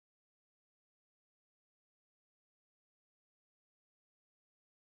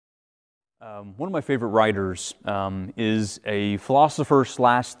One of my favorite writers is a philosopher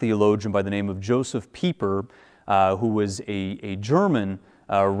slash theologian by the name of Joseph Pieper, who was a German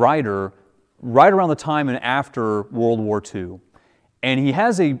writer right around the time and after World War II. And he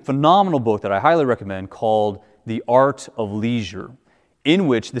has a phenomenal book that I highly recommend called The Art of Leisure, in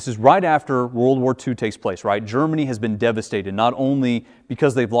which, this is right after World War II takes place, right? Germany has been devastated, not only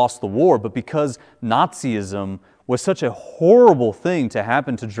because they've lost the war, but because Nazism was such a horrible thing to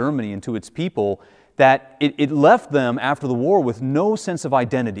happen to Germany and to its people that it left them after the war with no sense of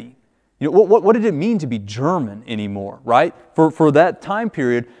identity. You know, what did it mean to be German anymore, right? For that time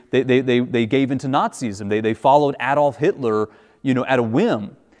period, they gave into Nazism. They followed Adolf Hitler, you know, at a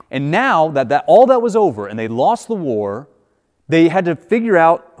whim. And now that all that was over and they lost the war, they had to figure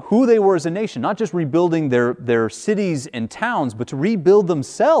out who they were as a nation, not just rebuilding their cities and towns, but to rebuild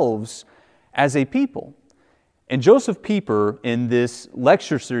themselves as a people. And Joseph Pieper, in this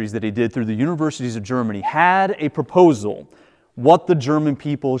lecture series that he did through the universities of Germany, had a proposal, what the German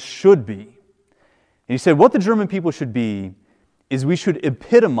people should be. And he said, what the German people should be is we should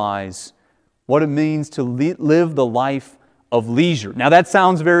epitomize what it means to live the life of leisure. Now that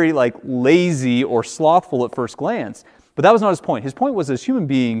sounds very like lazy or slothful at first glance, but that was not his point. His point was, as human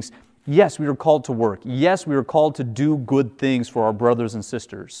beings, yes, we are called to work. Yes, we are called to do good things for our brothers and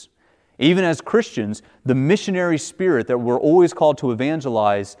sisters. Even as Christians, the missionary spirit that we're always called to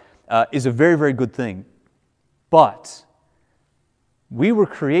evangelize is a very, very good thing. But we were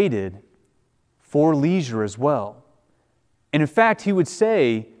created for leisure as well. And in fact, he would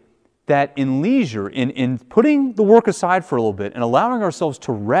say that in leisure, in putting the work aside for a little bit and allowing ourselves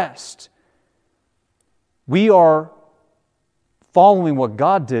to rest, we are following what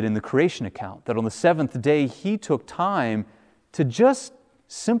God did in the creation account, that on the seventh day He took time to just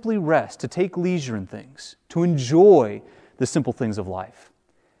simply rest, to take leisure in things, to enjoy the simple things of life.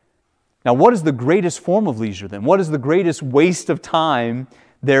 Now, what is the greatest form of leisure then? What is the greatest waste of time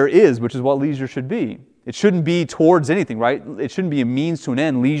there is, which is what leisure should be? It shouldn't be towards anything, right? It shouldn't be a means to an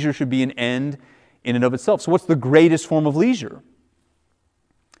end. Leisure should be an end in and of itself. So what's the greatest form of leisure?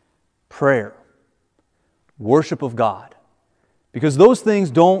 Prayer, worship of God. Because those things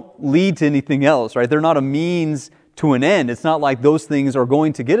don't lead to anything else, right? They're not a means to an end. It's not like those things are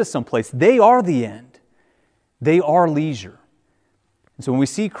going to get us someplace. They are the end. They are leisure. And so when we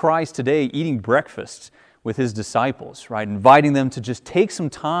see Christ today eating breakfast with His disciples, right, inviting them to just take some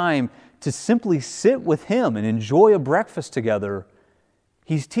time to simply sit with Him and enjoy a breakfast together,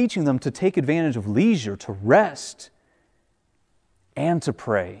 He's teaching them to take advantage of leisure, to rest, and to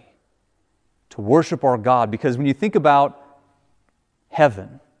pray, to worship our God. Because when you think about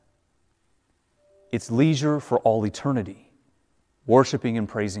heaven, it's leisure for all eternity, worshiping and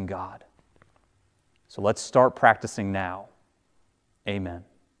praising God. So let's start practicing now. Amen.